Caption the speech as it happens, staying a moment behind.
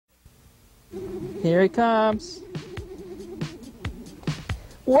Here he comes.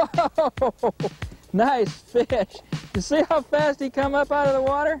 Whoa! Nice fish. You see how fast he come up out of the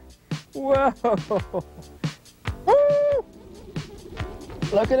water? Whoa! Woo!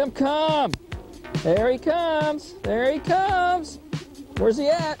 Look at him come. There he comes. There he comes. Where's he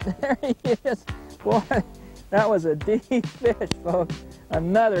at? There he is. Boy, that was a deep fish, folks.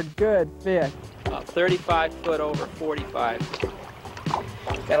 Another good fish. About 35 foot over 45.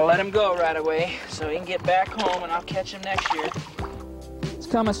 Gotta let him go right away so he can get back home and I'll catch him next year. He's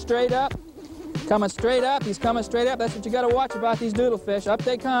coming straight up. Coming straight up. He's coming straight up. That's what you gotta watch about these doodle fish. Up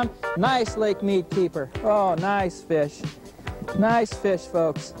they come. Nice lake meat keeper. Oh, nice fish. Nice fish,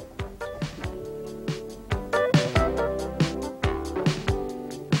 folks.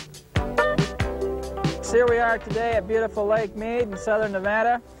 So here we are today at beautiful Lake Mead in southern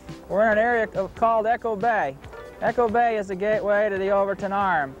Nevada. We're in an area called Echo Bay. Echo Bay is the gateway to the Overton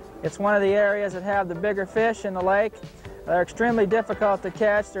Arm. It's one of the areas that have the bigger fish in the lake. They're extremely difficult to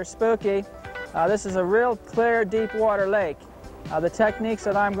catch. They're spooky. This is a real clear, deep water lake. The techniques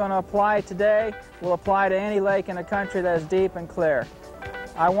that I'm going to apply today will apply to any lake in the country that is deep and clear.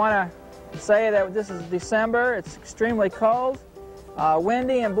 I want to say that this is December. It's extremely cold,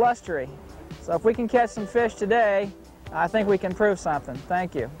 windy, and blustery. So if we can catch some fish today, I think we can prove something.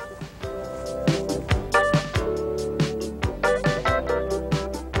 Thank you.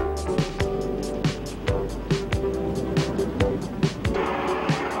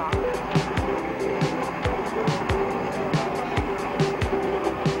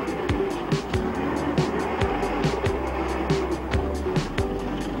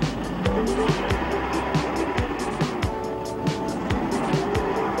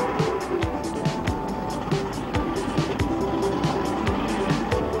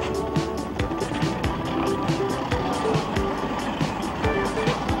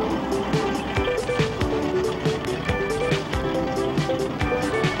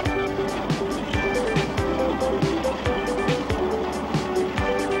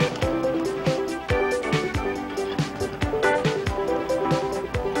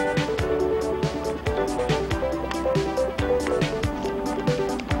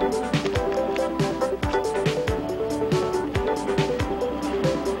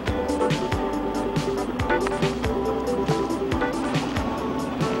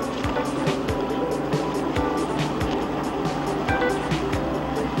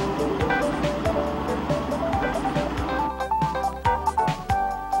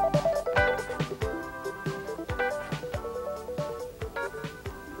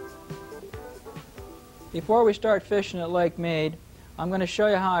 Before we start fishing at Lake Mead, I'm going to show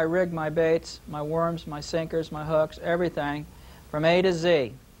you how I rig my baits, my worms, my sinkers, my hooks, everything from A to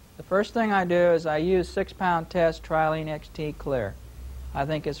Z. The first thing I do is I use 6-pound test Trilene XT Clear. I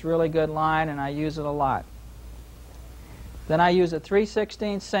think it's really good line and I use it a lot. Then I use a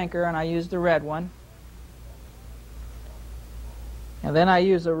 3/16 sinker and I use the red one. And then I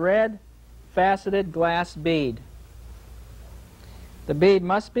use a red faceted glass bead. The bead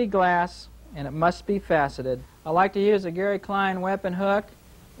must be glass and it must be faceted. I like to use a Gary Klein weapon hook,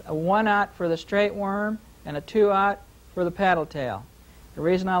 a 1/0 for the straight worm and a 2/0 for the paddle tail. The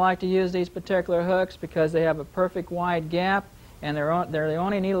reason I like to use these particular hooks because they have a perfect wide gap and they're the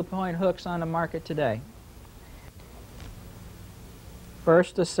only needlepoint hooks on the market today.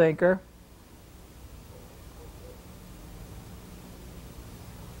 First the sinker.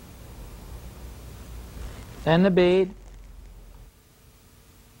 Then the bead.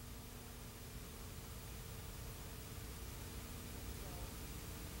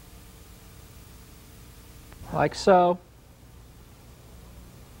 Like so.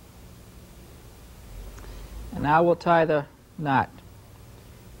 And now we'll tie the knot.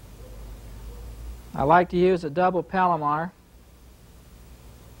 I like to use a double Palomar.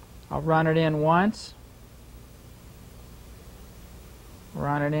 I'll run it in once,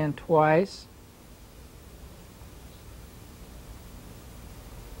 run it in twice,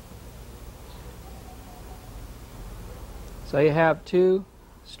 so you have 2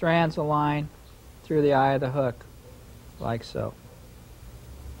 strands of line through the eye of the hook, like so.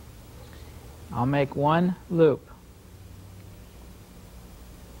 I'll make 1 loop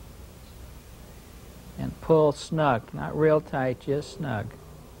and pull snug, not real tight, just snug,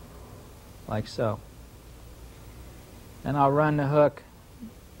 like so. Then I'll run the hook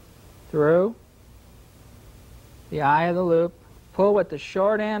through the eye of the loop. Pull with the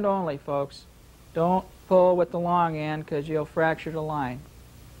short end only, folks. Don't pull with the long end because you'll fracture the line.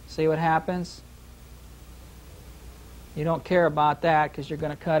 See what happens? You don't care about that because you're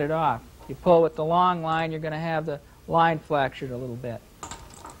going to cut it off. If you pull with the long line, you're going to have the line fractured a little bit.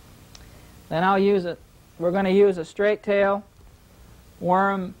 Then we're going to use a straight tail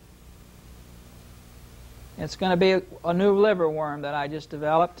worm. It's going to be a new liver worm that I just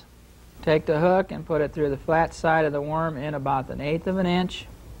developed. Take the hook and put it through the flat side of the worm in about 1/8 of an inch.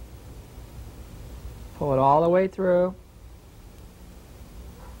 Pull it all the way through,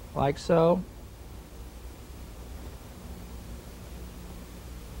 like so.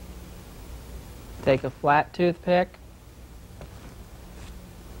 Take a flat toothpick,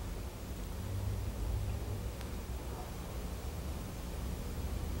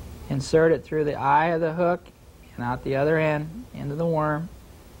 insert it through the eye of the hook and out the other end into the worm,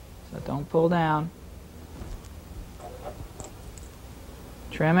 so don't pull down.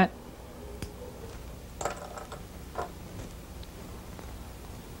 Trim it.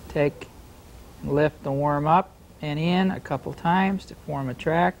 Take and lift the worm up and in a couple times to form a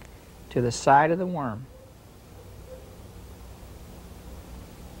track to the side of the worm.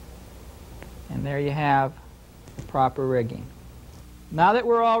 And there you have proper rigging. Now that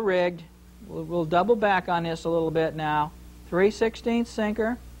we're all rigged, we'll double back on this a little bit now. 3/16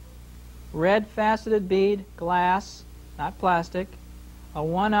 sinker, red faceted bead glass, not plastic, a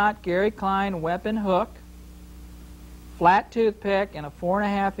 1/0 Gary Klein weapon hook, flat toothpick, and a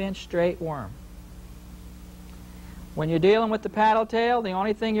 4.5 inch straight worm. When you're dealing with the paddle tail, the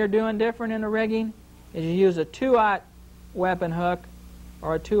only thing you're doing different in the rigging is you use a 2/0 weapon hook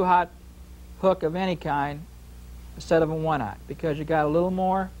or a 2/0 hook of any kind instead of a 1/0, because you got a little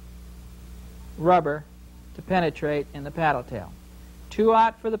more rubber to penetrate in the paddle tail.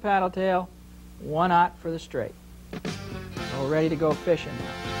 2/0 for the paddle tail, 1/0 for the straight. We're ready to go fishing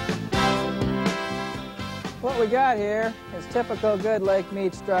now. What we got here is typical good Lake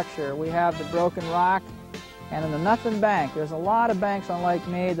Mead structure. We have the broken rock, and in the nothing bank, there's a lot of banks on Lake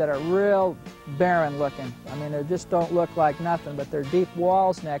Mead that are real barren looking. I mean, they just don't look like nothing, but they're deep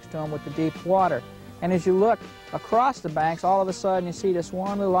walls next to them with the deep water. And as you look across the banks, all of a sudden you see this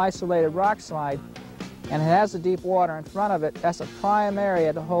one little isolated rock slide, and it has the deep water in front of it. That's a prime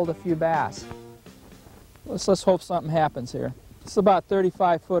area to hold a few bass. Let's hope something happens here. It's about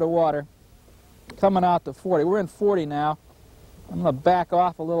 35 foot of water coming out to 40. We're in 40 now. I'm going to back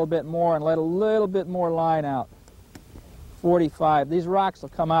off a little bit more and let a little bit more line out. 45. These rocks will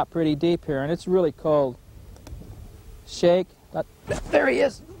come out pretty deep here, and it's really cold. Shake. There he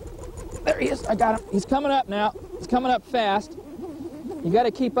is. There he is. I got him. He's coming up now. He's coming up fast. You got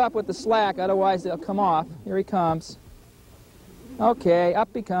to keep up with the slack, otherwise they'll come off. Here he comes. Okay, up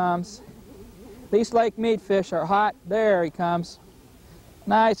he comes. These Lake Mead fish are hot. There he comes.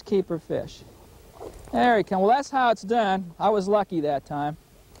 Nice keeper fish. There he comes. Well, that's how it's done. I was lucky that time.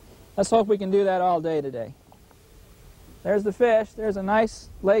 Let's hope we can do that all day today. There's the fish. There's a nice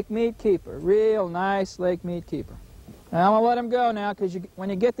Lake Mead keeper. Real nice Lake Mead keeper. Now, I'm going to let him go now, because when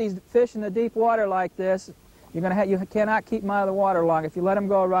you get these fish in the deep water like this, you cannot keep them out of the water long. If you let them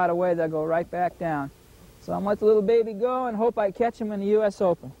go right away, they'll go right back down. So I'm going to let the little baby go and hope I catch him in the U.S.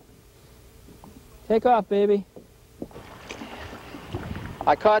 Open. Take off, baby.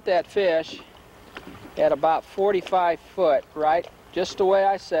 I caught that fish at about 45 foot, right? Just the way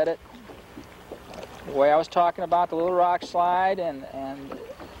I said it. The way I was talking about the little rock slide and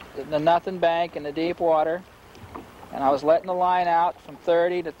the nothing bank and the deep water. And I was letting the line out from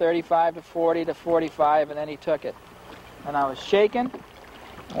 30 to 35 to 40 to 45, and then he took it. And I was shaking.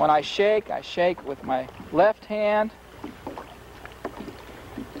 When I shake with my left hand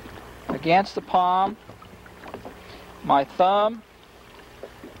against the palm, my thumb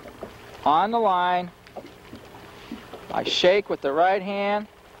on the line. I shake with the right hand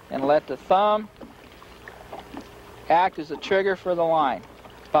and let the thumb act as a trigger for the line.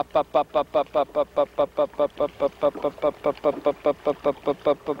 If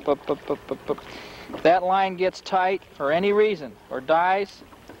that line gets tight for any reason or dies,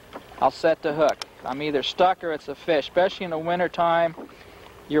 I'll set the hook. I'm either stuck or it's a fish. Especially in the wintertime,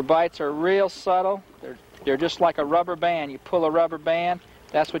 your bites are real subtle. They're just like a rubber band. You pull a rubber band,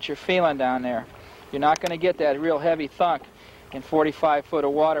 that's what you're feeling down there. You're not going to get that real heavy thunk in 45 foot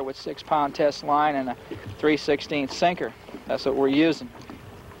of water with 6-pound test line and a 3/16 sinker. That's what we're using.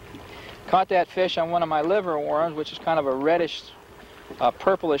 Caught that fish on one of my liver worms, which is kind of a reddish,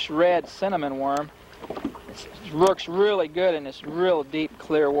 purplish red cinnamon worm. It works really good in this real deep,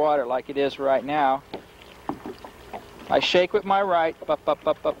 clear water like it is right now. I shake with my right,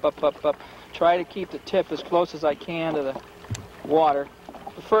 up. Try to keep the tip as close as I can to the water,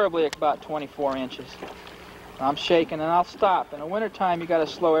 preferably at about 24 inches. I'm shaking and I'll stop. In the wintertime, you got to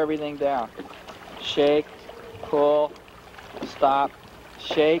slow everything down. Shake, pull, stop,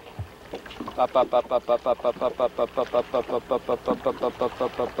 shake,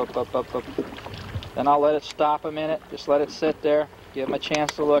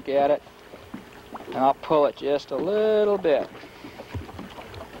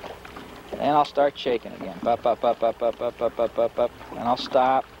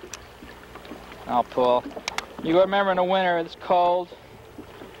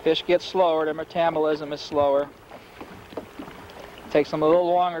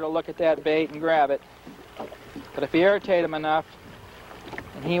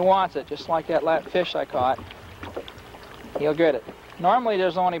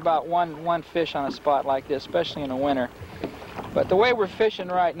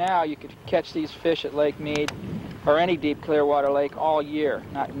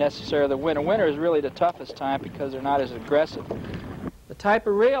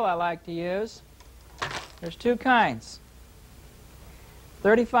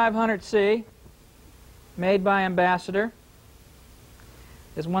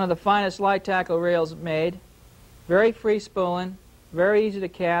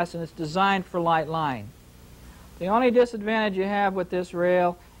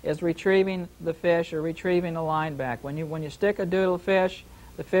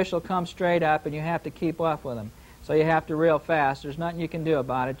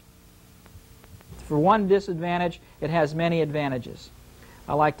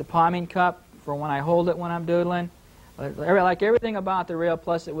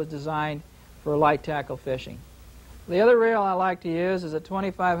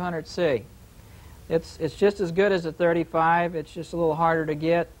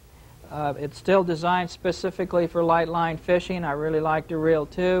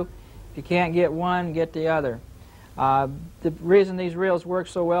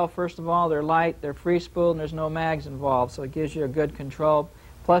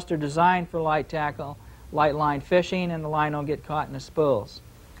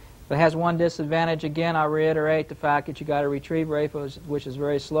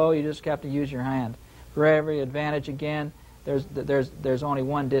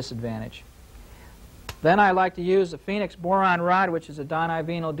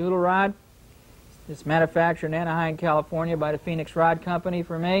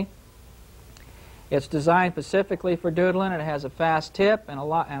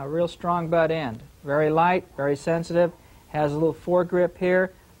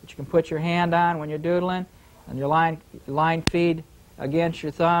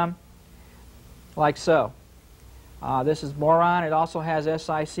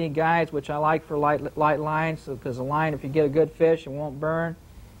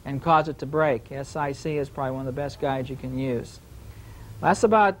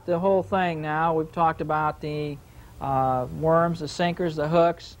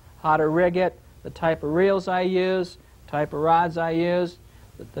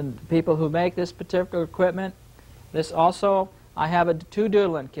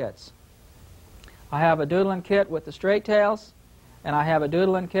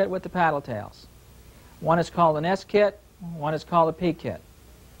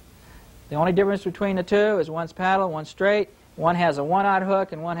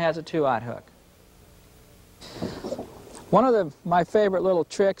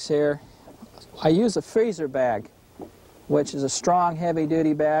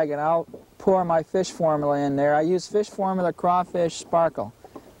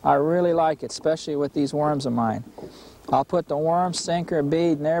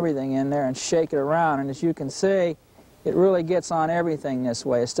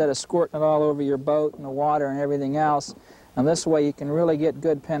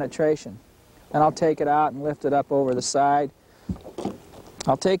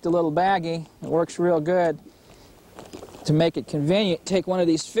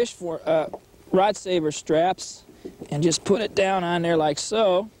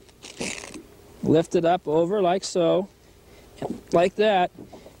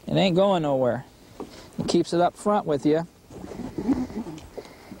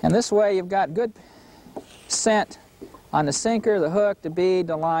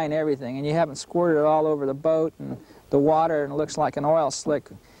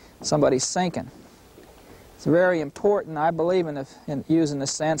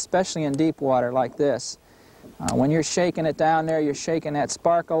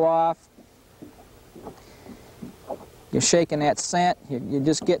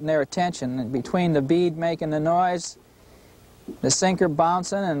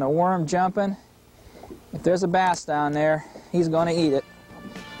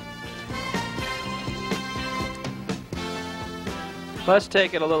 Let's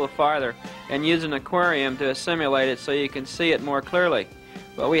take it a little farther and use an aquarium to simulate it so you can see it more clearly.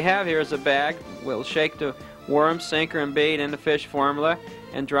 What we have here is a bag. We'll shake the worm, sinker, and bait into fish formula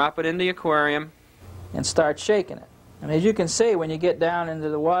and drop it in the aquarium. And start shaking it. And as you can see, when you get down into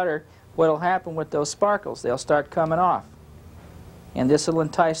the water, what will happen with those sparkles? They'll start coming off. And this will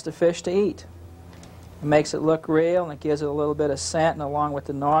entice the fish to eat. It makes it look real, and it gives it a little bit of scent, and along with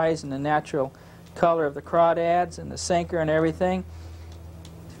the noise and the natural color of the crawdads and the sinker and everything,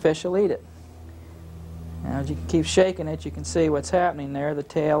 the fish will eat it. Now as you keep shaking it, you can see what's happening there. The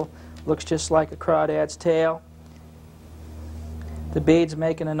tail looks just like a crawdad's tail. The bead's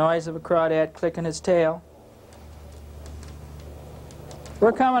making a noise of a crawdad clicking his tail.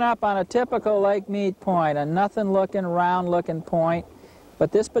 We're coming up on a typical Lake Mead point, a nothing-looking, round-looking point.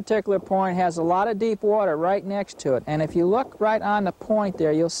 But this particular point has a lot of deep water right next to it. And if you look right on the point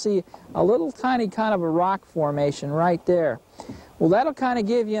there, you'll see a little tiny kind of a rock formation right there. Well, that'll kind of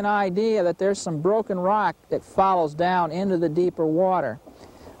give you an idea that there's some broken rock that follows down into the deeper water.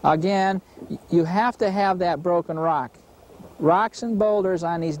 Again, you have to have that broken rock. Rocks and boulders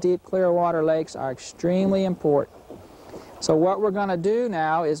on these deep, clear water lakes are extremely important. So what we're going to do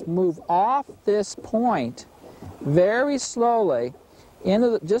now is move off this point very slowly,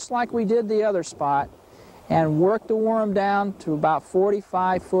 into just like we did the other spot, and work the worm down to about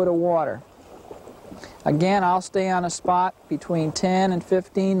 45 foot of water. Again, I'll stay on a spot between 10 and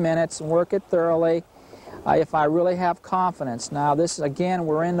 15 minutes and work it thoroughly if I really have confidence. Now this, again,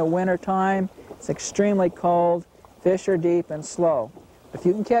 we're in the winter time. It's extremely cold. Fish are deep and slow. If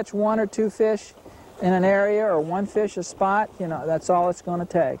you can catch one or two fish in an area or one fish a spot, you know, that's all it's going to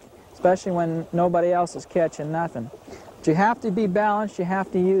take, especially when nobody else is catching nothing. But you have to be balanced. You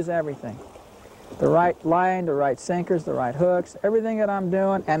have to use everything. The right line, the right sinkers, the right hooks, everything that I'm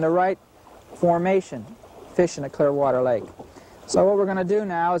doing, and the right formation fishing a clear water lake. So what we're going to do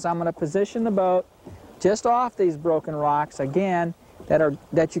now is I'm going to position the boat just off these broken rocks, again,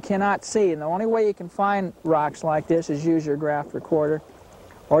 that you cannot see. And the only way you can find rocks like this is use your graph recorder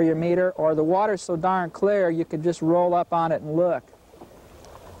or your meter, or the water's so darn clear you could just roll up on it and look.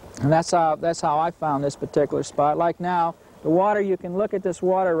 And that's how I found this particular spot. Like now, the water, you can look at this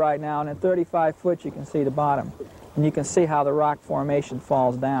water right now, and at 35 foot you can see the bottom. And you can see how the rock formation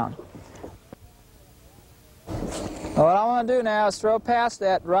falls down. Well, what I want to do now is throw past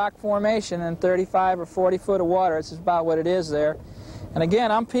that rock formation in 35 or 40 foot of water. This is about what it is there. And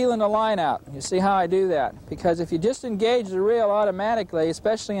again, I'm peeling the line out. You see how I do that? Because if you just engage the reel automatically,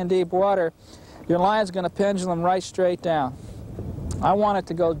 especially in deep water, your line's going to pendulum right straight down. I want it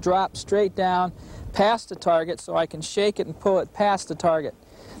to go drop straight down past the target so I can shake it and pull it past the target.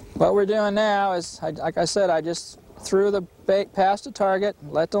 What we're doing now is, like I said, I just threw the bait past the target,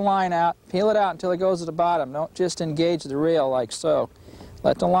 let the line out, peel it out until it goes to the bottom. Don't just engage the reel like so.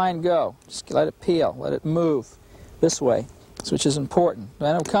 Let the line go. Just let it peel. Let it move this way, which is important.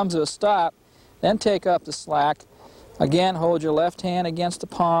 Then it comes to a stop, then take up the slack. Again, hold your left hand against the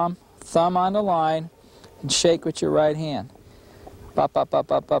palm, thumb on the line, and shake with your right hand. Up, up,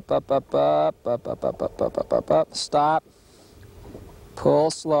 up, up, up, up, up, up, up, up, up, up, up, up, up, up. Stop.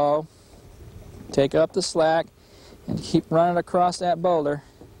 Pull slow. Take up the slack, and keep running across that boulder.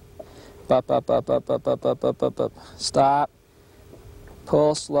 Up, up, up, up, up, up, up, up, up, up. Stop.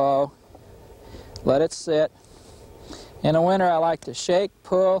 Pull slow. Let it sit. In the winter, I like to shake,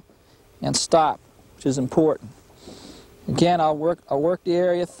 pull, and stop, which is important. Again, I'll work the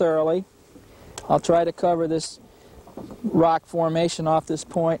area thoroughly. I'll try to cover this rock formation off this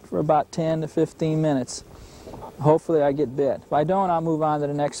point for about 10 to 15 minutes. Hopefully I get bit. If I don't, I'll move on to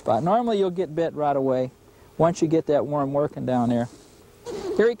the next spot. Normally you'll get bit right away once you get that worm working down there.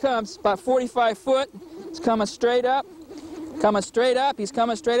 Here he comes, about 45 foot. He's coming straight up. Coming straight up. He's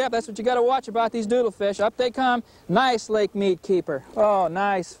coming straight up. That's what you got to watch about these doodle fish. Up they come. Nice lake meat keeper. Oh,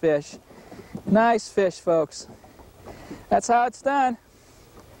 nice fish. Nice fish, folks. That's how it's done.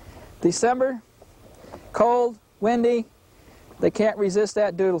 December, cold, windy. They can't resist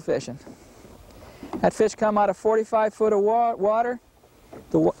that doodle fishing. That fish come out of 45 foot of water.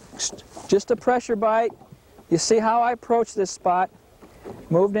 Just a pressure bite. You see how I approach this spot.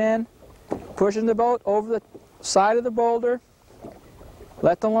 Moved in, pushing the boat over the side of the boulder,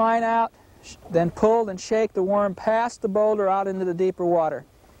 let the line out, then pulled and shake the worm past the boulder out into the deeper water.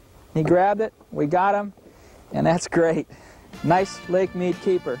 He grabbed it, we got him, and that's great. Nice lake meat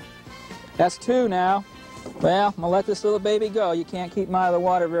keeper. That's two now. Well, I'm going to let this little baby go. You can't keep him out of the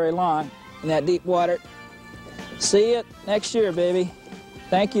water very long in that deep water. See you next year, baby.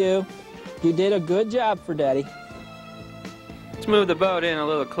 Thank you. You did a good job for Daddy. Let's move the boat in a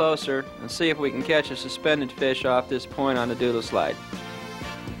little closer and see if we can catch a suspended fish off this point on the doodle slide.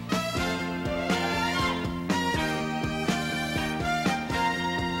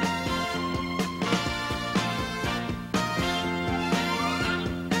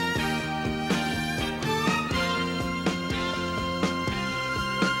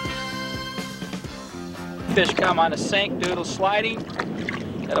 Fish come on a sink doodle sliding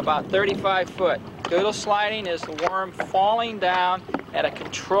at about 35 foot. Doodle sliding is the worm falling down at a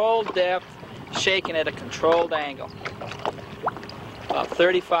controlled depth, shaking at a controlled angle. About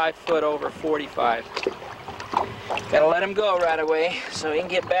 35 foot over 45. Gotta let him go right away so he can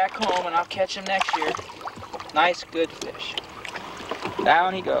get back home and I'll catch him next year. Nice, good fish.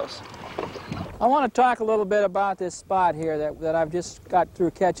 Down he goes. I want to talk a little bit about this spot here that I've just got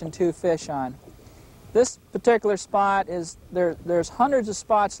through catching 2 fish on. This particular spot is, there's hundreds of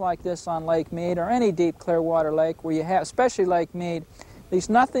spots like this on Lake Mead or any deep clear water lake where you have, especially Lake Mead, these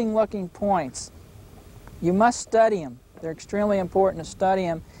nothing looking points. You must study them. They're extremely important to study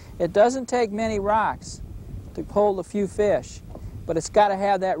them. It doesn't take many rocks to hold a few fish, but it's got to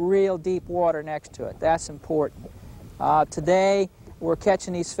have that real deep water next to it. That's important. Today we're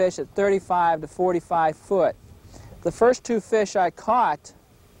catching these fish at 35 to 45 foot. The first 2 fish I caught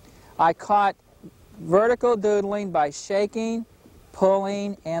vertical doodling by shaking,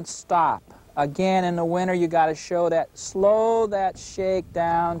 pulling, and stop. Again, in the winter, you got to slow that shake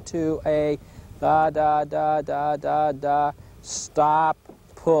down to a da da da da da da, stop,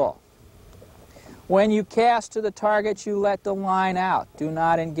 pull. When you cast to the target, you let the line out. Do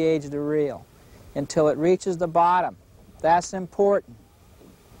not engage the reel until it reaches the bottom. That's important.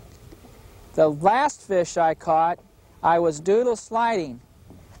 The last fish I caught, I was doodle sliding.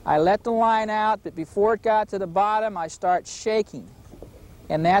 I let the line out, but before it got to the bottom, I start shaking.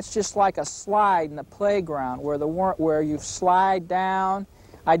 And that's just like a slide in the playground where you slide down.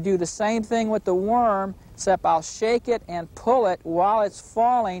 I do the same thing with the worm, except I'll shake it and pull it while it's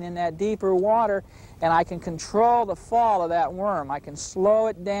falling in that deeper water, and I can control the fall of that worm. I can slow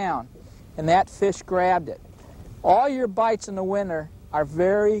it down, and that fish grabbed it. All your bites in the winter are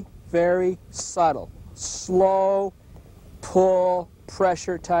very, very subtle. Slow, pull,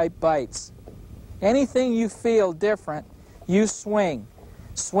 pressure type bites. Anything you feel different, you swing.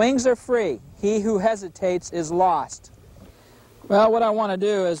 Swings are free. He who hesitates is lost. Well, what I want to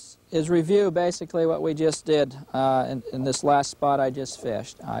do is review basically what we just did in this last spot I just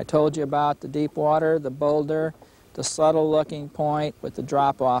fished. I told you about the deep water, the boulder, the subtle looking point with the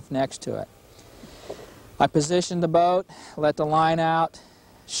drop off next to it. I positioned the boat, let the line out,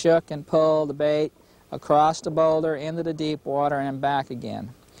 shook and pulled the bait across the boulder into the deep water and back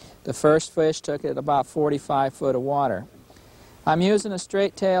again. The first fish took it about 45 foot of water. I'm using a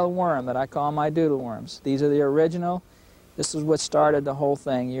straight-tailed worm that I call my doodle worms. These are the original. This is what started the whole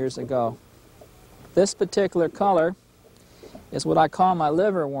thing years ago. This particular color is what I call my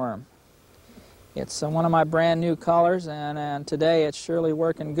liver worm. It's one of my brand new colors, and today it's surely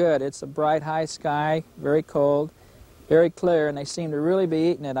working good. It's a bright high sky, very cold, very clear, and they seem to really be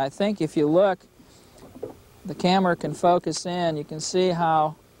eating it. I think if you look, the camera can focus in, you can see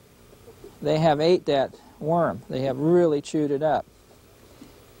how they have ate that worm. They have really chewed it up.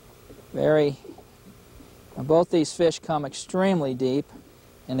 Both these fish come extremely deep,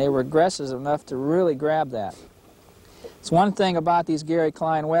 and they were aggressive enough to really grab that. It's one thing about these Gary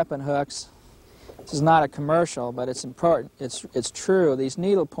Klein weapon hooks. This is not a commercial, but it's important. It's true. These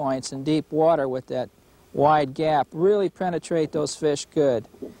needle points in deep water with that wide gap really penetrate those fish good.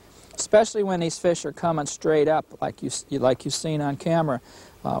 Especially when these fish are coming straight up, like you've seen on camera.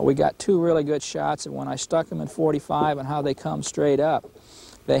 We got 2 really good shots of when I stuck them in 45 and how they come straight up.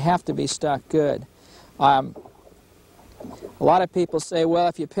 They have to be stuck good. A lot of people say, well,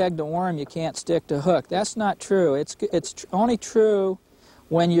 if you pegged a worm, you can't stick the hook. That's not true. It's only true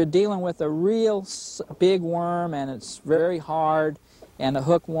when you're dealing with a real big worm and it's very hard and the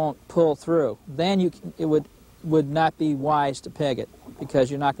hook won't pull through. Then it would not be wise to peg it,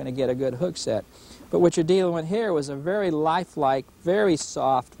 because you're not going to get a good hook set. But what you're dealing with here was a very lifelike, very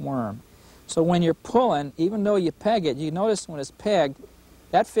soft worm. So when you're pulling, even though you peg it, you notice when it's pegged,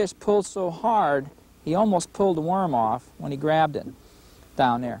 that fish pulled so hard, he almost pulled the worm off when he grabbed it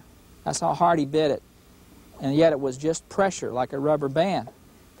down there. That's how hard he bit it. And yet it was just pressure, like a rubber band.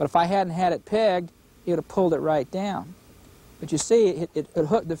 But if I hadn't had it pegged, he would have pulled it right down. But you see,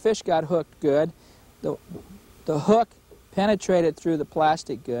 the fish got hooked good. The hook penetrated through the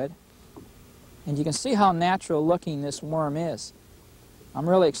plastic good, and you can see how natural looking this worm is. I'm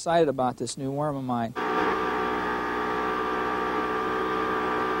really excited about this new worm of mine.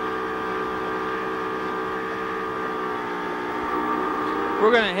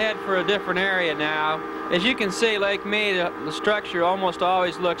 We're going to head for a different area now. As you can see, Lake Mead, the structure almost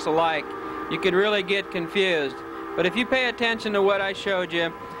always looks alike. You could really get confused. But if you pay attention to what I showed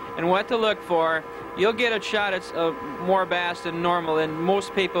you and what to look for, you'll get a shot at more bass than normal than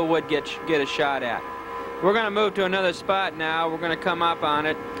most people would get a shot at. We're going to move to another spot now. We're going to come up on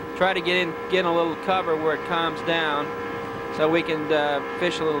it, try to get in a little cover where it calms down so we can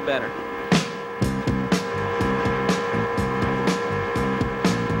fish a little better.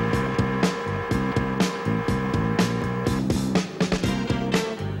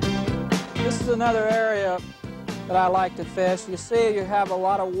 This is another area that I like to fish. You see, you have a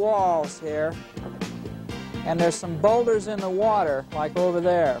lot of walls here, and there's some boulders in the water, like over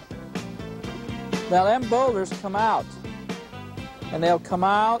there. Now, them boulders come out, and they'll come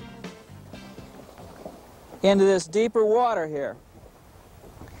out into this deeper water here.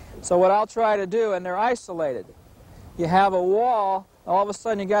 So what I'll try to do, and they're isolated. You have a wall, all of a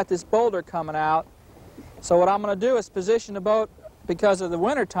sudden you got this boulder coming out. So what I'm going to do is position the boat, because of the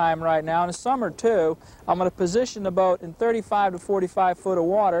winter time right now, and the summer too, I'm going to position the boat in 35 to 45 foot of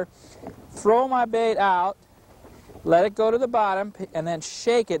water, throw my bait out, let it go to the bottom, and then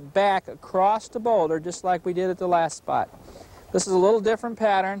shake it back across the boulder just like we did at the last spot. This is a little different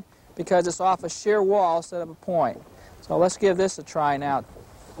pattern because it's off a sheer wall instead of a point. So let's give this a try now.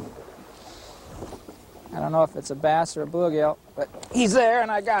 I don't know if it's a bass or a bluegill, but he's there and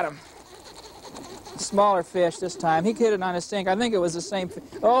I got him. Smaller fish this time. He hit it on a sink. I think it was the same fish.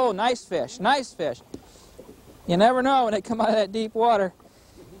 Oh, nice fish, nice fish. You never know when they come out of that deep water.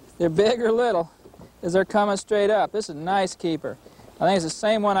 They're big or little as they're coming straight up. This is a nice keeper. I think it's the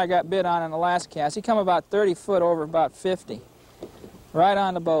same one I got bit on in the last cast. He come about 30 foot over about 50. Right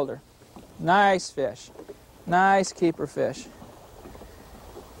on the boulder. Nice fish. Nice keeper fish.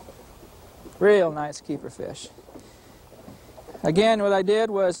 Real nice keeper fish. Again, what I did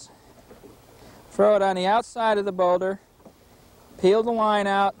was throw it on the outside of the boulder, peel the line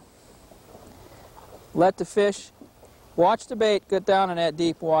out, let the fish, watch the bait get down in that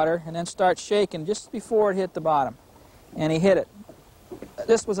deep water, and then start shaking just before it hit the bottom. And he hit it.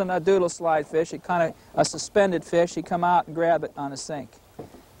 This was a doodle slide fish, a suspended fish. He come out and grab it on a sink.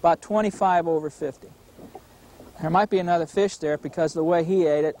 About 25 over 50. There might be another fish there because the way he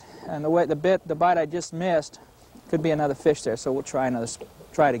ate it and the bite I just missed, could be another fish there. So we'll try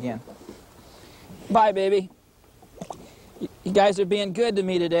it again. Bye, baby. You guys are being good to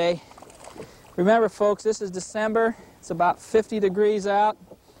me today. Remember, folks, this is December. It's about 50 degrees out.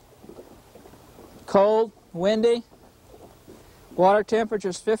 Cold, windy. Water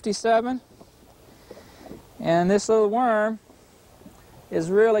temperature's 57. And this little worm is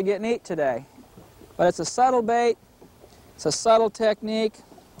really getting eat today. But it's a subtle bait. It's a subtle technique.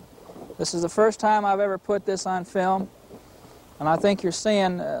 This is the first time I've ever put this on film. And I think you're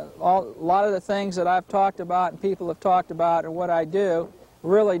seeing a lot of the things that I've talked about and people have talked about and what I do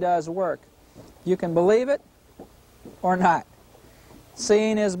really does work. You can believe it or not.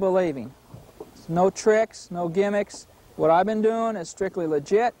 Seeing is believing. No tricks, no gimmicks. What I've been doing is strictly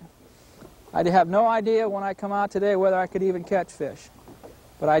legit. I have no idea when I come out today whether I could even catch fish.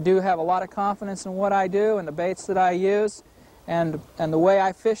 But I do have a lot of confidence in what I do and the baits that I use and the way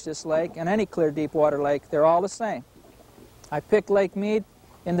I fish this lake and any clear deep water lake. They're all the same. I picked Lake Mead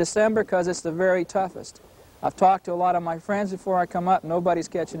in December because it's the very toughest. I've talked to a lot of my friends before I come up. Nobody's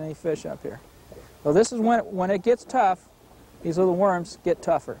catching any fish up here. So this is when it gets tough, these little worms get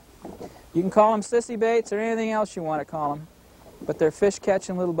tougher. You can call them sissy baits or anything else you want to call them, but they're fish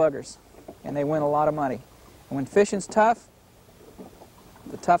catching little buggers, and they win a lot of money. And when fishing's tough,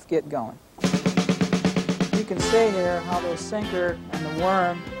 the tough get going. You can see here how the sinker and the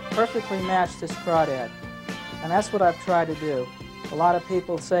worm perfectly match this crawdad. And that's what I've tried to do. A lot of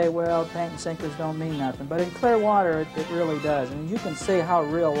people say, well, paint and sinkers don't mean nothing. But in clear water, it really does. And you can see how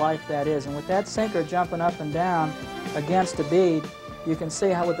real life that is. And with that sinker jumping up and down against a bead, you can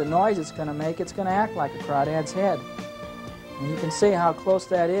see how with the noise it's going to make, it's going to act like a crawdad's head. And you can see how close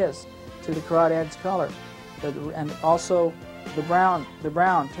that is to the crawdad's color. And also the brown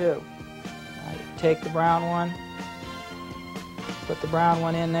too. I take the brown one, put the brown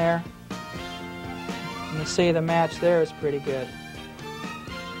one in there. You can see the match there is pretty good.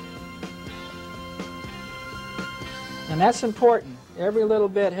 And that's important. Every little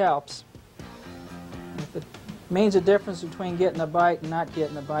bit helps. If it means a difference between getting a bite and not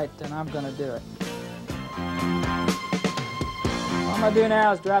getting a bite, then I'm going to do it. What I'm going to do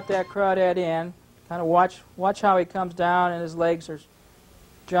now is drop that crawdad in, kind of watch how he comes down and his legs are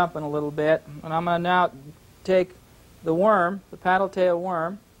jumping a little bit. And I'm going to now take the worm, the paddle tail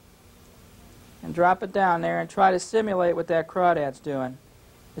worm, and drop it down there and try to simulate what that crawdad's doing.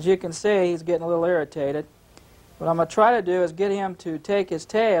 As you can see, he's getting a little irritated. What I'm going to try to do is get him to take his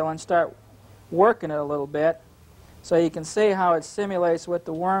tail and start working it a little bit so you can see how it simulates what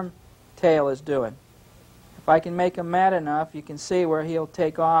the worm tail is doing. If I can make him mad enough, you can see where he'll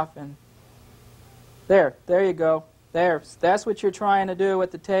take off, and there you go. That's what you're trying to do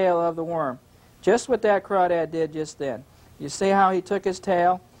with the tail of the worm. Just what that crawdad did just then. You see how he took his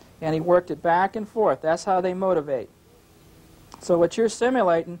tail and he worked it back and forth. That's how they motivate. So what you're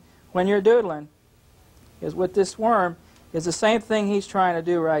simulating when you're doodling is with this worm is the same thing he's trying to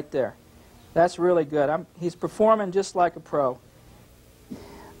do right there. That's really good. He's performing just like a pro.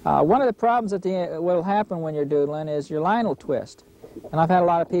 One of the problems that will happen when you're doodling is your line will twist. And I've had a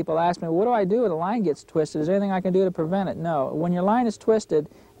lot of people ask me, what do I do when the line gets twisted? Is there anything I can do to prevent it? No. When your line is twisted,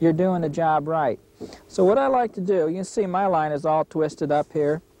 you're doing the job right. So what I like to do, you can see my line is all twisted up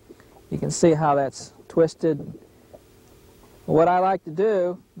here. You can see how that's twisted. What I like to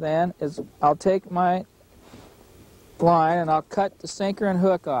do then is I'll take my line and I'll cut the sinker and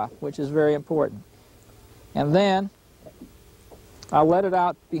hook off, which is very important. And then I'll let it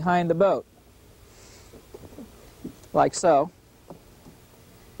out behind the boat, like so.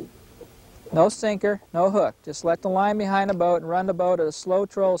 No sinker, no hook. Just let the line behind the boat and run the boat at a slow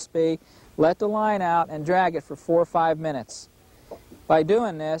troll speed. Let the line out and drag it for 4 or 5 minutes. By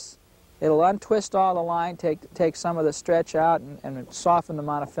doing this, it'll untwist all the line, take some of the stretch out, and soften the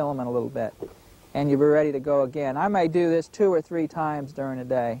monofilament a little bit. And you'll be ready to go again. I may do this 2 or 3 times during the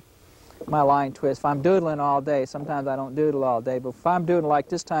day. My line twist. If I'm doodling all day, sometimes I don't doodle all day, but if I'm doodling like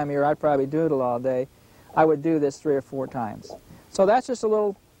this time of year, I'd probably doodle all day. I would do this 3 or 4 times. So that's just a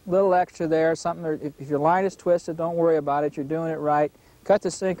little extra there. Something. If your line is twisted, don't worry about it. You're doing it right. Cut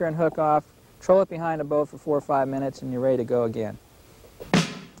the sinker and hook off. Troll it behind the boat for 4 or 5 minutes, and you're ready to go again.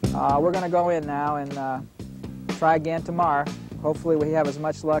 We're going to go in now and try again tomorrow. Hopefully we have as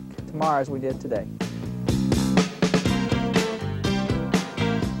much luck tomorrow as we did today.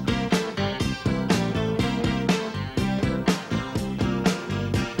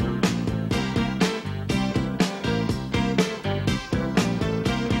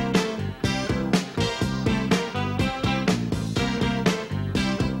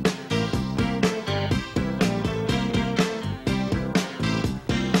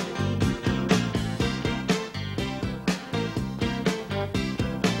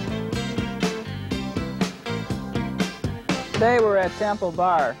 Today we're at Temple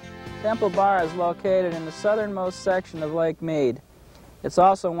Bar. Temple Bar is located in the southernmost section of Lake Mead. It's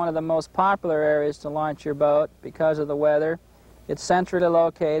also one of the most popular areas to launch your boat because of the weather. It's centrally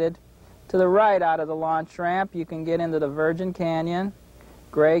located. To the right out of the launch ramp you can get into the Virgin Canyon,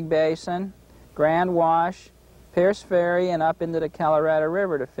 Greg Basin, Grand Wash, Pierce Ferry, and up into the Colorado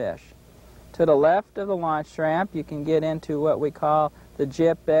River to fish. To the left of the launch ramp you can get into what we call the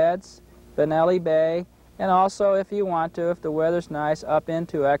Gyp Beds, Benelli Bay, and also, if you want to, if the weather's nice, up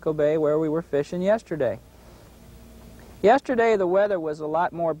into Echo Bay where we were fishing yesterday. Yesterday the weather was a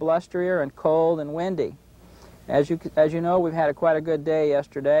lot more blusterier and cold and windy. As you know, we've had quite a good day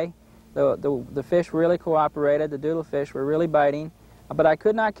yesterday. The fish really cooperated. The doodle fish were really biting. But I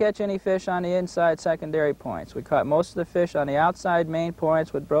could not catch any fish on the inside secondary points. We caught most of the fish on the outside main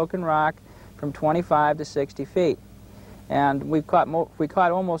points with broken rock from 25 to 60 feet. And we caught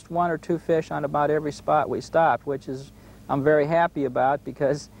almost 1 or 2 fish on about every spot we stopped, which is I'm very happy about,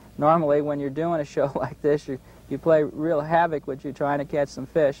 because normally when you're doing a show like this, you play real havoc with you trying to catch some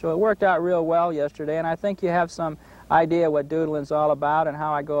fish. So it worked out real well yesterday, and I think you have some idea what doodling's all about and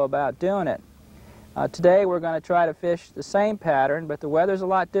how I go about doing it. Today we're going to try to fish the same pattern, but the weather's a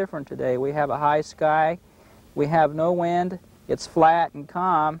lot different today. We have a high sky, we have no wind, it's flat and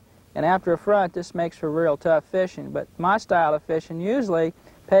calm. And after a front, this makes for real tough fishing. But my style of fishing usually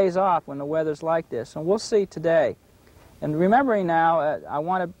pays off when the weather's like this. And we'll see today. And remembering now, I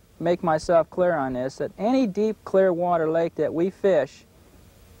want to make myself clear on this, that any deep, clear water lake that we fish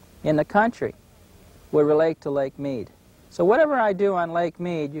in the country would relate to Lake Mead. So whatever I do on Lake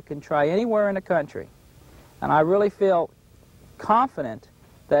Mead, you can try anywhere in the country. And I really feel confident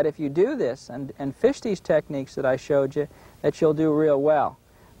that if you do this and fish these techniques that I showed you, that you'll do real well.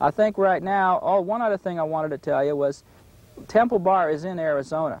 I think right now, one other thing I wanted to tell you was Temple Bar is in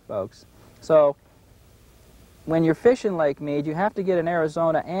Arizona, folks. So when you're fishing Lake Mead, you have to get an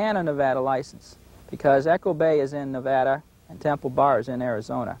Arizona and a Nevada license, because Echo Bay is in Nevada and Temple Bar is in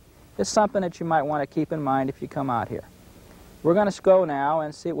Arizona. It's something that you might want to keep in mind if you come out here. We're going to go now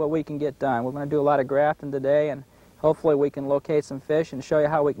and see what we can get done. We're going to do a lot of grafting today, and hopefully we can locate some fish and show you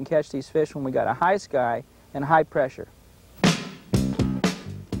how we can catch these fish when we got a high sky and high pressure.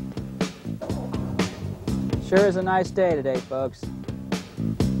 Sure is a nice day today, folks.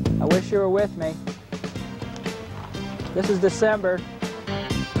 I wish you were with me. This is December.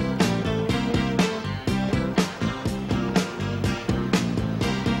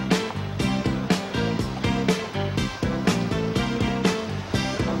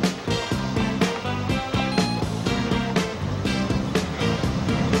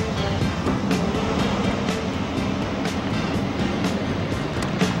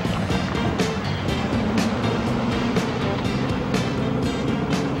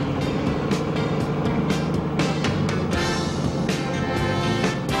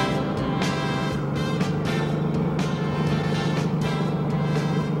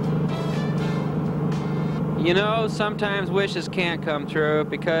 You know, sometimes wishes can't come true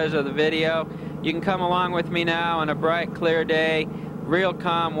because of the video. You can come along with me now on a bright, clear day, real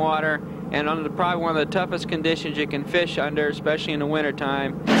calm water, and under probably one of the toughest conditions you can fish under, especially in the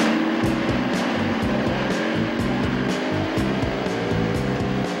wintertime.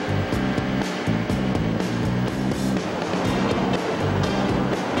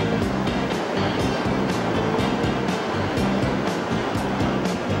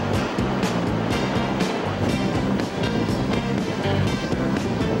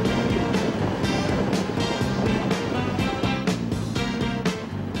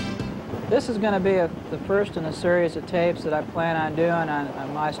 This is going to be the first in a series of tapes that I plan on doing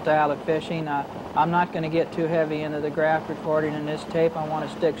on my style of fishing. I'm not going to get too heavy into the graph recording in this tape. I want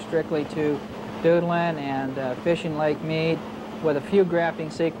to stick strictly to doodling and fishing Lake Mead with a few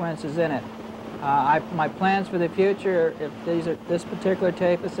graphing sequences in it. My plans for the future, if this particular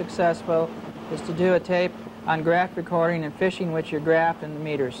tape is successful, is to do a tape on graph recording and fishing with your graph and the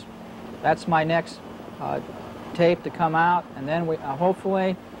meters. That's my next tape to come out, and then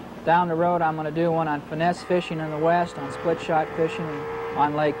hopefully down the road I'm going to do one on finesse fishing in the west, on split shot fishing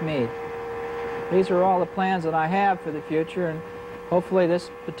on Lake Mead. These are all the plans that I have for the future, and hopefully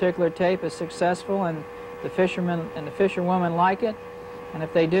this particular tape is successful and the fishermen and the fisherwomen like it, and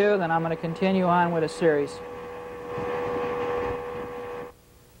if they do, then I'm going to continue on with a series.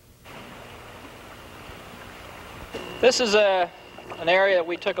 This is an area that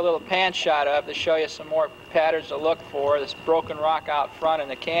we took a little pan shot of to show you some more patterns to look for. This broken rock out front in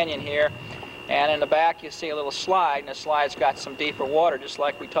the canyon here, and in the back you see a little slide, and the slide's got some deeper water, just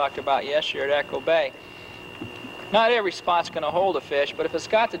like we talked about yesterday at Echo Bay. Not every spot's going to hold a fish, but if it's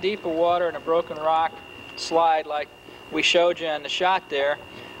got the deeper water and a broken rock slide like we showed you in the shot there,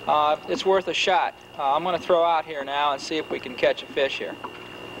 it's worth a shot. I'm going to throw out here now and see if we can catch a fish here.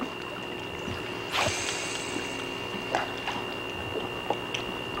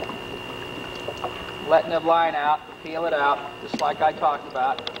 Letting the line out, peel it out, just like I talked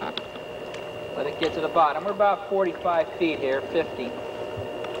about. Let it get to the bottom. We're about 45 feet here, 50.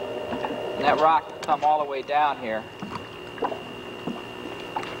 And that rock will come all the way down here.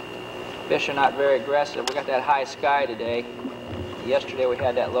 Fish are not very aggressive. We got that high sky today. Yesterday we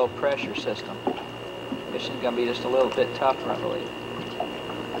had that low pressure system. Fishing's going to be just a little bit tougher, I believe.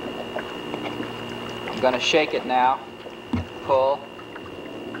 I'm going to shake it now. Pull,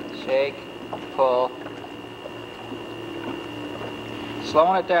 shake, pull.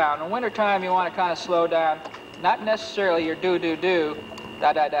 Slowing it down. In the wintertime, you want to kind of slow down, not necessarily your do-do-do,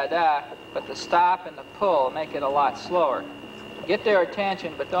 da-da-da-da, but the stop and the pull, make it a lot slower. Get their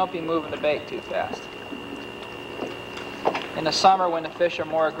attention, but don't be moving the bait too fast. In the summer, when the fish are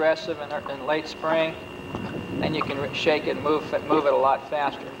more aggressive in late spring, then you can shake it and move it a lot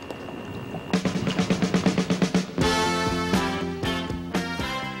faster.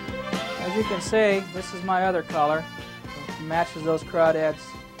 As you can see, this is my other color. It matches those crawdads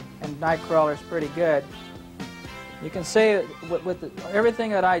and night crawlers pretty good. You can see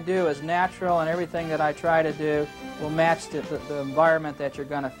everything that I do is natural, and everything that I try to do will match the environment that you're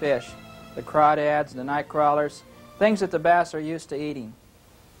going to fish. The crawdads, the night crawlers, things that the bass are used to eating.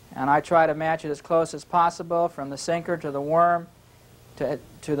 And I try to match it as close as possible, from the sinker to the worm to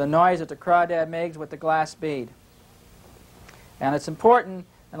the noise that the crawdad makes with the glass bead. And it's important,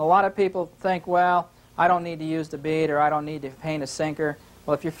 and a lot of people think, well, I don't need to use the bead, or I don't need to paint a sinker.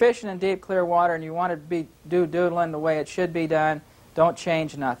 Well, if you're fishing in deep, clear water and you want to do doodling the way it should be done, don't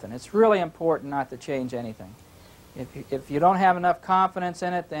change nothing. It's really important not to change anything. If you don't have enough confidence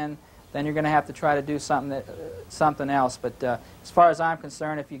in it, then you're going to have to try to do something else. But as far as I'm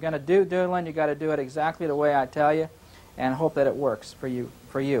concerned, if you're going to do doodling, you've got to do it exactly the way I tell you, and hope that it works for you.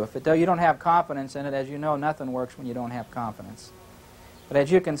 If you don't have confidence in it, as you know, nothing works when you don't have confidence. But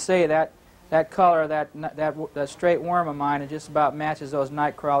as you can see, that color, that straight worm of mine, it just about matches those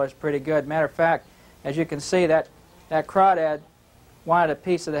night crawlers pretty good. Matter of fact, as you can see, that crawdad wanted a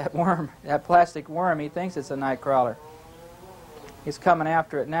piece of that worm, that plastic worm. He thinks it's a night crawler. He's coming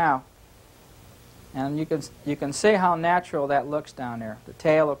after it now. And you can see how natural that looks down there. The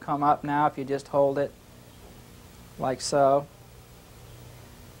tail will come up now if you just hold it like so.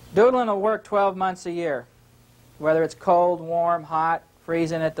 Doodling will work 12 months a year. Whether it's cold, warm, hot,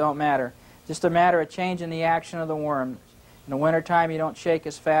 freezing, it don't matter. Just a matter of changing the action of the worm. In the wintertime, you don't shake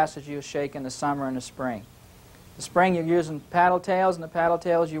as fast as you shake in the summer and the spring. The spring, you're using paddle tails, and the paddle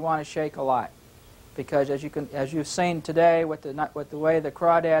tails you want to shake a lot. Because as you've seen today with the way the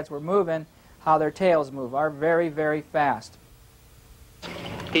crawdads were moving, how their tails move are very, very fast.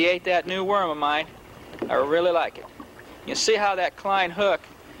 He ate that new worm of mine. I really like it. You see how that Klein hook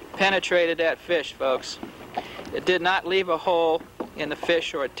penetrated that fish, folks. It did not leave a hole in the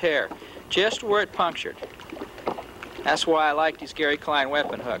fish or a tear, just where it punctured. That's why I like these Gary Klein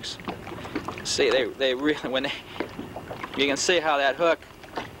weapon hooks. See, they really, you can see how that hook,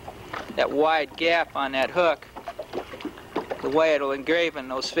 that wide gap on that hook, the way it'll engrave in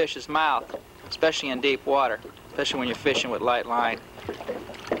those fish's mouth, especially in deep water, especially when you're fishing with light line.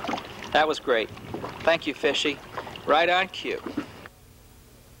 That was great. Thank you, Fishy. Right on cue.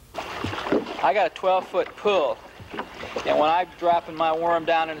 I got a 12-foot pool, and when I'm dropping my worm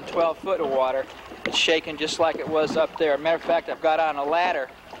down into 12 foot of water, it's shaking just like it was up there. Matter of fact, I've got on a ladder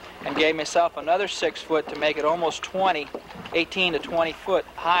and gave myself another 6 foot to make it almost 18 to 20 foot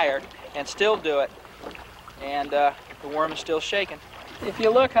higher, and still do it. And the worm is still shaking. If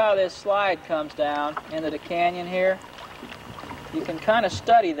you look how this slide comes down into the canyon here, you can kind of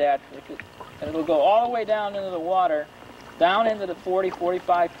study that. And it'll go all the way down into the water, down into the 40,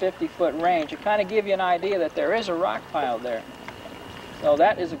 45, 50 foot range. It kind of give you an idea that there is a rock pile there. So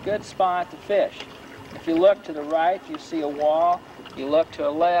that is a good spot to fish. If you look to the right, you see a wall. You look to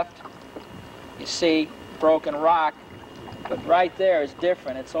the left, you see broken rock. But right there is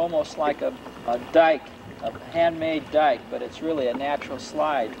different. It's almost like a dike, a handmade dike, but it's really a natural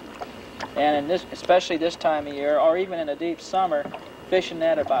slide. And in this, especially this time of year, or even in a deep summer, fishing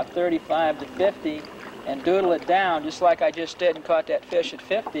that about 35 to 50 and doodle it down just like I just did and caught that fish at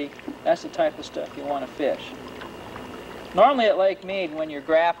 50, that's the type of stuff you want to fish. Normally at Lake Mead, when you're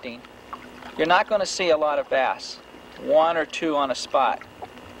grafting, you're not going to see a lot of bass, 1 or 2 on a spot.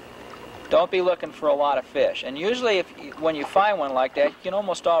 Don't be looking for a lot of fish. And usually when you find one like that, you can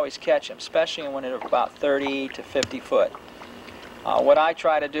almost always catch them, especially when they're about 30 to 50 foot. What I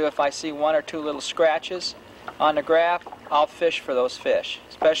try to do, if I see 1 or 2 little scratches on the graft, I'll fish for those fish,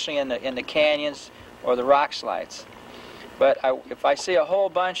 especially in the canyons or the rock slides. But if I see a whole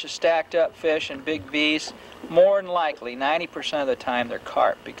bunch of stacked up fish and big V's, more than likely, 90% of the time, they're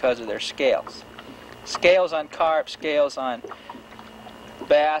carp because of their scales. Scales on carp, scales on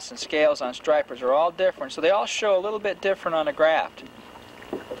bass, and scales on stripers are all different, so they all show a little bit different on a graft,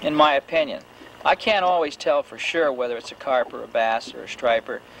 in my opinion. I can't always tell for sure whether it's a carp or a bass or a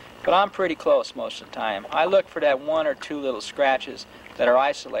striper, but I'm pretty close most of the time. I look for that 1 or 2 little scratches that are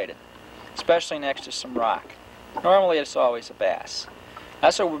isolated, especially next to some rock. Normally it's always a bass.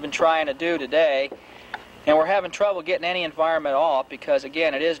 That's what we've been trying to do today, and we're having trouble getting any environment at all because,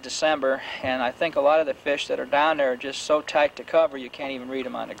 again, it is December, and I think a lot of the fish that are down there are just so tight to cover you can't even read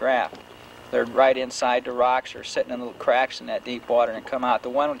them on the graft. They're right inside the rocks or sitting in little cracks in that deep water and come out.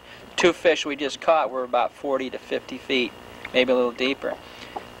 The 2 fish we just caught were about 40 to 50 feet, maybe a little deeper.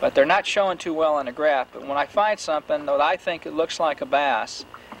 But they're not showing too well on the graft. But when I find something that I think it looks like a bass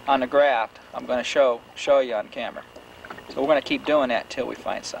on the graft, I'm going to show you on camera. So we're going to keep doing that until we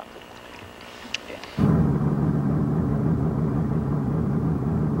find something. Okay.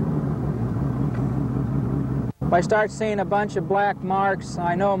 If I start seeing a bunch of black marks,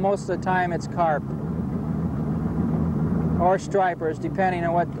 I know most of the time it's carp or stripers, depending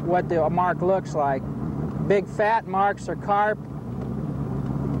on what the mark looks like. Big fat marks are carp.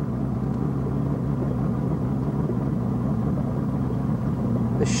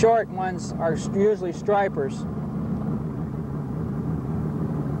 The short ones are usually stripers.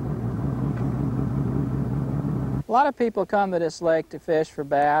 A lot of people come to this lake to fish for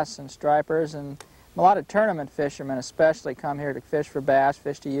bass and stripers, and a lot of tournament fishermen especially come here to fish for bass,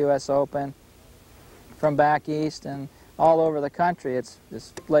 fish the U.S. Open from back east and all over the country.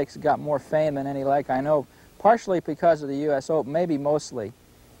 This lake's got more fame than any lake I know, partially because of the U.S. Open, maybe mostly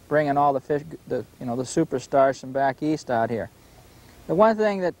bringing all the fish, the superstars from back east out here. The one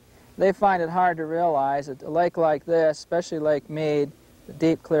thing that they find it hard to realize that a lake like this, especially Lake Mead, a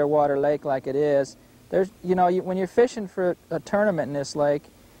deep clear water lake like it is, when you're fishing for a tournament in this lake,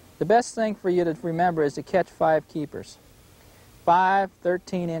 the best thing for you to remember is to catch 5 keepers. 5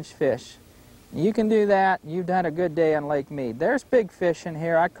 13-inch fish. You can do that, and you've done a good day on Lake Mead. There's big fish in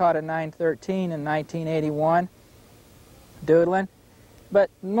here. I caught a 913 in 1981. doodling. But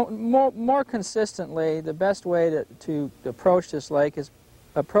more consistently, the best way to approach this lake is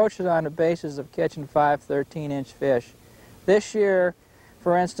approach it on the basis of catching 5 13-inch fish. This year,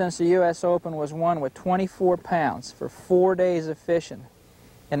 for instance, the U.S. Open was won with 24 pounds for 4 days of fishing.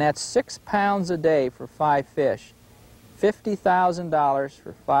 And that's 6 pounds a day for 5 fish. $50,000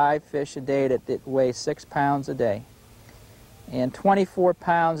 for 5 fish a day that weigh 6 pounds a day. And 24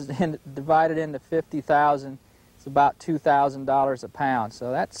 pounds divided into 50,000, it's about $2,000 a pound.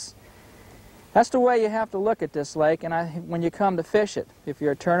 So that's the way you have to look at this lake and when you come to fish it. If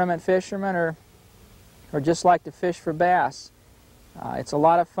you're a tournament fisherman or just like to fish for bass, it's a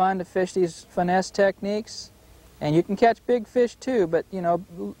lot of fun to fish these finesse techniques. And you can catch big fish too, but you know,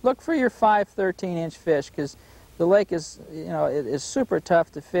 look for your 5 13-inch fish, because the lake is, you know, it is super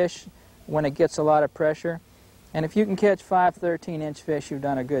tough to fish when it gets a lot of pressure. And if you can catch 5 13-inch fish, you've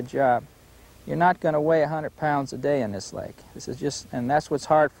done a good job. You're not going to weigh 100 pounds a day in this lake. This is just, and that's what's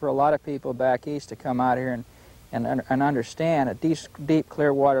hard for a lot of people back east to come out here and understand that these deep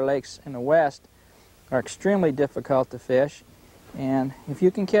clear water lakes in the west are extremely difficult to fish. And if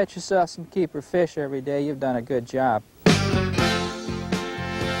you can catch yourself some keeper fish every day, you've done a good job.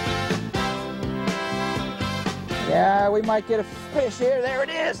 Yeah, we might get a fish here. There it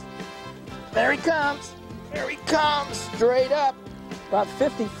is. There he comes. There he comes. Straight up. About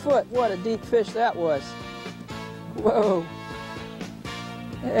 50 foot. What a deep fish that was. Whoa.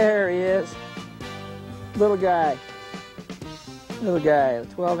 There he is. Little guy. Little guy, a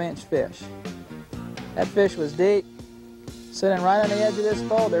 12-inch fish. That fish was deep. Sitting right on the edge of this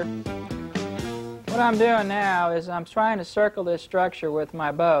boulder. What I'm doing now is I'm trying to circle this structure with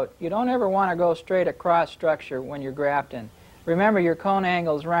my boat. You don't ever want to go straight across structure when you're grafting. Remember, your cone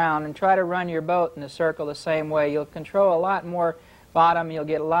angle's round, and try to run your boat in the circle the same way. You'll control a lot more bottom, you'll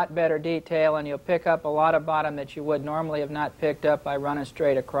get a lot better detail, and you'll pick up a lot of bottom that you would normally have not picked up by running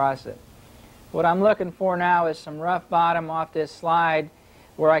straight across it. What I'm looking for now is some rough bottom off this slide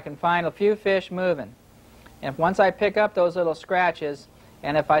where I can find a few fish moving. And once I pick up those little scratches,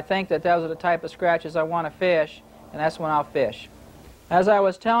 and if I think that those are the type of scratches I want to fish, and that's when I'll fish. As I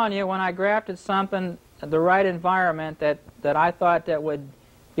was telling you, when I grafted something, the right environment that I thought that would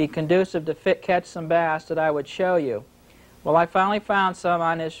be conducive to catch some bass, that I would show you. Well, I finally found some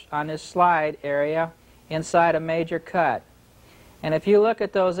on this slide area inside a major cut. And if you look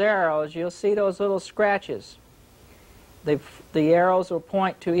at those arrows, you'll see those little scratches. The arrows will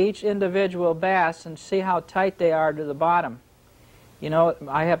point to each individual bass and see how tight they are to the bottom. You know,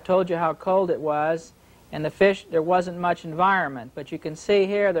 I have told you how cold it was, and the fish, there wasn't much environment. But you can see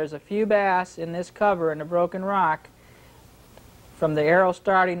here there's a few bass in this cover in the broken rock from the arrow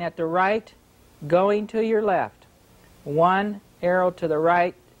starting at the right going to your left. One arrow to the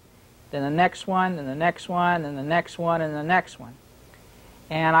right, then the next one, and the next one, and the next one, and the next one.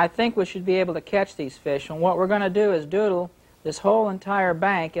 And I think we should be able to catch these fish. And what we're going to do is doodle this whole entire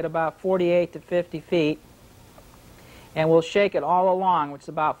bank at about 48 to 50 feet. And we'll shake it all along, which is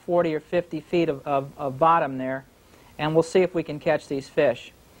about 40 or 50 feet of bottom there. And we'll see if we can catch these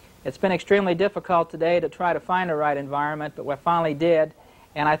fish. It's been extremely difficult today to try to find the right environment, but we finally did.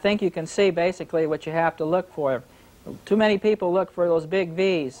 And I think you can see basically what you have to look for. Too many people look for those big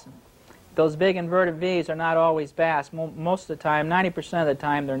V's. Those big inverted V's are not always bass. Most of the time, 90% of the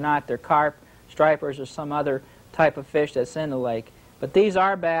time, they're not. They're carp, stripers, or some other type of fish that's in the lake. But these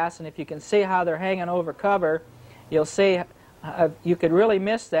are bass, and if you can see how they're hanging over cover, you'll see you could really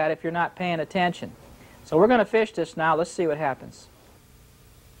miss that if you're not paying attention. So we're going to fish this now. Let's see what happens.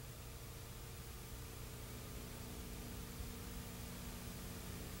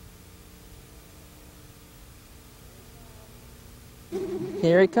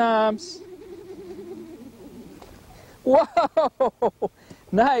 Here he comes. Whoa!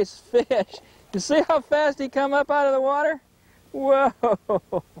 Nice fish. You see how fast he come up out of the water? Whoa!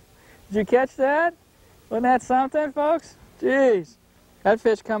 Did you catch that? Wasn't that something, folks? Jeez. That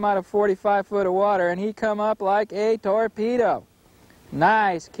fish come out of 45 foot of water, and he come up like a torpedo.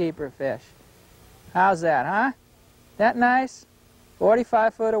 Nice keeper fish. How's that, huh? That nice?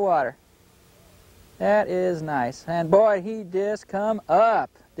 45 foot of water. That is nice. And boy, he just come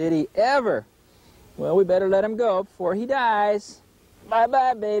up. Did he ever? Well, we better let him go before he dies.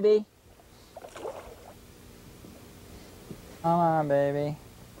 Bye-bye, baby. Come on, baby.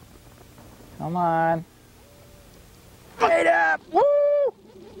 Come on. Wait up! Woo!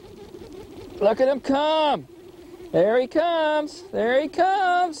 Look at him come. There he comes. There he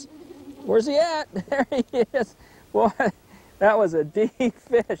comes. Where's he at? There he is. Boy, that was a deep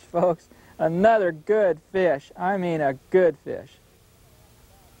fish, folks. Another good fish. I mean a good fish.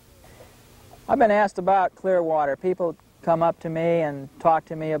 I've been asked about clear water. People come up to me and talk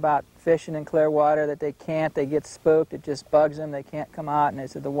to me about fishing in clear water, that they can't, they get spooked, it just bugs them, they can't come out, and they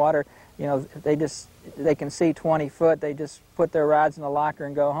said the water, you know, they can see 20 foot, they just put their rods in the locker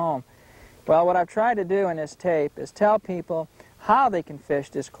and go home. Well, what I've tried to do in this tape is tell people how they can fish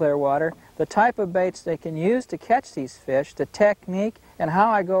this clear water, the type of baits they can use to catch these fish, the technique, and how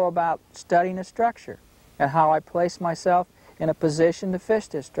I go about studying the structure, and how I place myself in a position to fish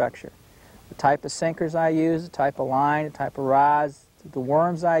this structure. The type of sinkers I use, the type of line, the type of rods, the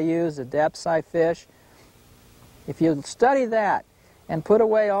worms I use, the depths I fish. If you study that and put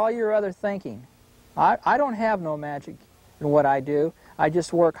away all your other thinking, I don't have no magic in what I do. I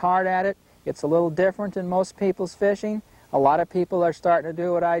just work hard at it. It's a little different than most people's fishing. A lot of people are starting to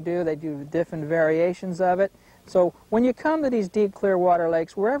do what I do. They do different variations of it. So when you come to these deep clear water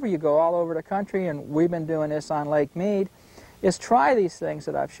lakes, wherever you go all over the country, and we've been doing this on Lake Mead, is try these things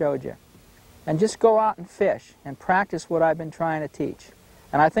that I've showed you. And just go out and fish and practice what I've been trying to teach.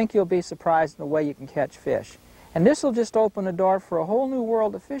 And I think you'll be surprised in the way you can catch fish. And this will just open the door for a whole new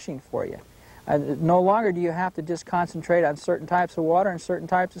world of fishing for you. No longer do you have to just concentrate on certain types of water and certain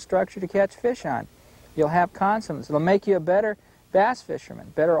types of structure to catch fish on. You'll have consonants. It'll make you a better bass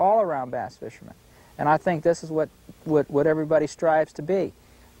fisherman, better all-around bass fisherman. And I think this is what everybody strives to be.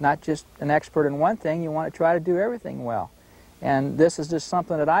 Not just an expert in one thing, you want to try to do everything well. And this is just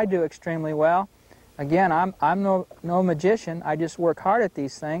something that I do extremely well. Again, I'm no magician. I just work hard at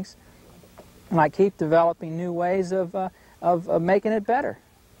these things, and I keep developing new ways of making it better.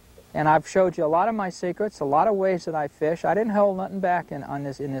 And I've showed you a lot of my secrets, a lot of ways that I fish. I didn't hold nothing back in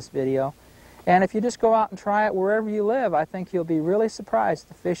this video. And if you just go out and try it wherever you live, I think you'll be really surprised at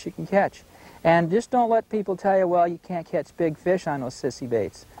the fish you can catch. And just don't let people tell you, well, you can't catch big fish on those sissy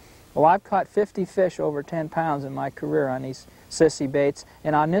baits. Well, I've caught 50 fish over 10 pounds in my career on these sissy baits.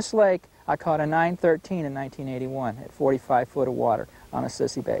 And on this lake, I caught a 913 in 1981 at 45 foot of water on a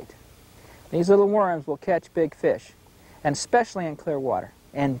sissy bait. These little worms will catch big fish, and especially in clear water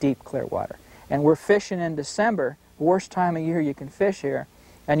and deep clear water. And we're fishing in December, the worst time of year you can fish here,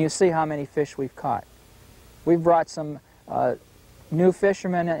 and you see how many fish we've caught. We've brought some new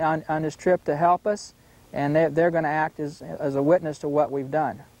fishermen on this trip to help us, and they're going to act as a witness to what we've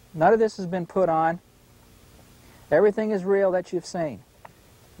done. None of this has been put on. Everything is real that you've seen.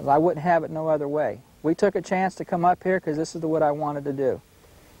 I wouldn't have it no other way. We took a chance to come up here because this is what I wanted to do.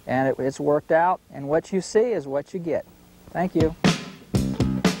 And it's worked out, and what you see is what you get. Thank you.